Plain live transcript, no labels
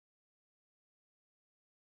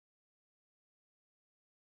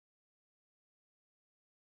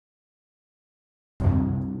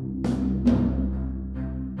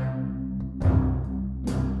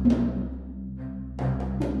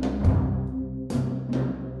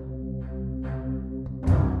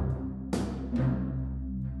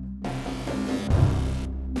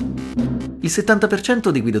Il 70%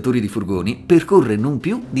 dei guidatori di furgoni percorre non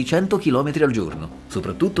più di 100 km al giorno,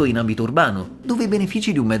 soprattutto in ambito urbano, dove i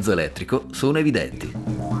benefici di un mezzo elettrico sono evidenti.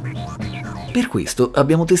 Per questo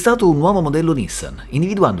abbiamo testato un nuovo modello Nissan,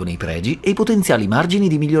 individuandone i pregi e i potenziali margini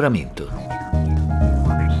di miglioramento.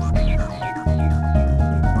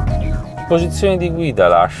 La posizione di guida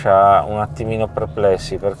lascia un attimino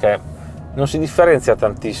perplessi perché non si differenzia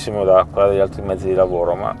tantissimo da quella degli altri mezzi di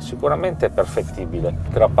lavoro, ma sicuramente è perfettibile.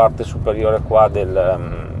 La parte superiore qua del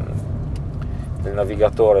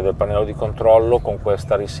navigatore, del pannello di controllo, con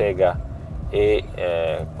questa risega e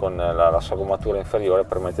con la sagommatura inferiore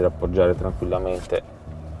permette di appoggiare tranquillamente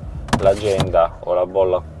l'agenda o la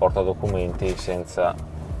bolla portadocumenti senza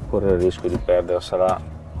correre il rischio di perdersela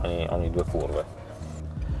ogni due curve.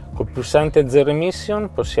 Col pulsante Zero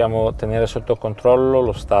Emission possiamo tenere sotto controllo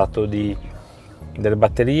lo stato delle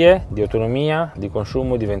batterie, di autonomia, di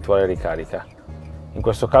consumo e di eventuale ricarica. In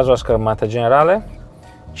questo caso la schermata generale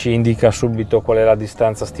ci indica subito qual è la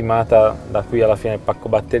distanza stimata da qui alla fine del pacco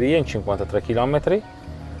batterie in 53 km.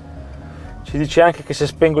 Ci dice anche che se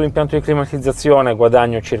spengo l'impianto di climatizzazione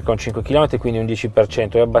guadagno circa un 5 km, quindi un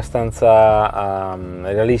 10%, è abbastanza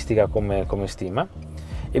realistica come stima.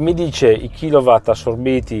 E mi dice i kilowatt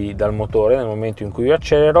assorbiti dal motore nel momento in cui io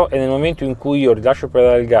accelero, e nel momento in cui io rilascio il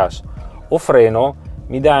pedale del gas o freno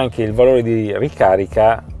mi dà anche il valore di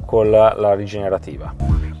ricarica con la rigenerativa.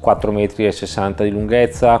 4,60 m di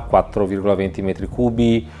lunghezza, 4,20 metri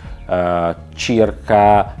cubi,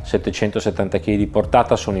 circa 770 kg di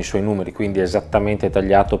portata sono i suoi numeri, quindi è esattamente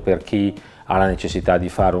tagliato per chi ha la necessità di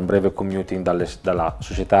fare un breve commuting dalla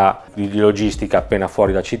società di logistica appena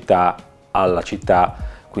fuori da città alla città,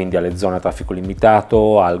 quindi alle zone a traffico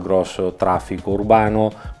limitato, al grosso traffico urbano,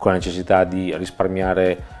 con la necessità di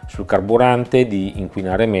risparmiare sul carburante, di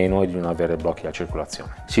inquinare meno e di non avere blocchi alla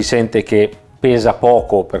circolazione. Si sente che pesa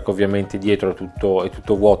poco perché ovviamente dietro è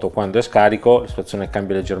tutto vuoto quando è scarico, la situazione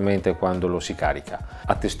cambia leggermente quando lo si carica.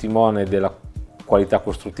 A testimone della qualità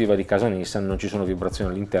costruttiva di casa Nissan non ci sono vibrazioni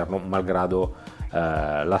all'interno, malgrado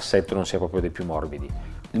l'assetto non sia proprio dei più morbidi.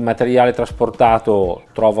 Il materiale trasportato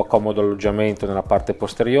trova comodo alloggiamento nella parte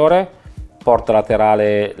posteriore, porta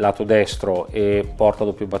laterale lato destro e porta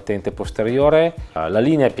doppio battente posteriore. La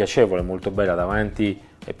linea è piacevole, molto bella, davanti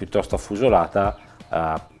è piuttosto affusolata,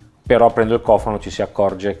 però aprendo il cofano ci si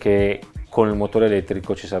accorge che con il motore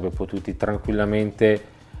elettrico ci sarebbe potuti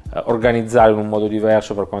tranquillamente organizzare in un modo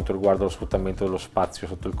diverso per quanto riguarda lo sfruttamento dello spazio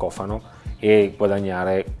sotto il cofano e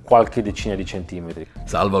guadagnare qualche decina di centimetri.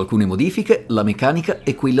 Salvo alcune modifiche, la meccanica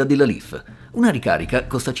è quella della Leaf. Una ricarica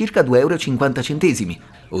costa circa 2,50 €,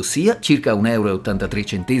 ossia circa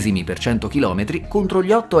 1,83 € per 100 km contro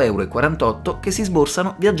gli 8,48 € che si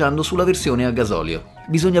sborsano viaggiando sulla versione a gasolio.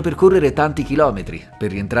 Bisogna percorrere tanti chilometri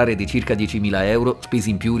per rientrare di circa 10.000 € spesi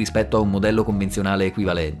in più rispetto a un modello convenzionale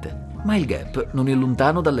equivalente. Ma il gap non è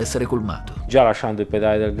lontano dall'essere colmato. Già lasciando i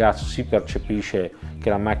pedali del gas si percepisce che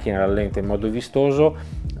la macchina rallenta in modo vistoso,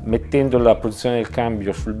 mettendo la posizione del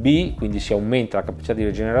cambio sul B, quindi si aumenta la capacità di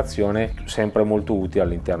rigenerazione, sempre molto utile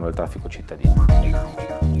all'interno del traffico cittadino.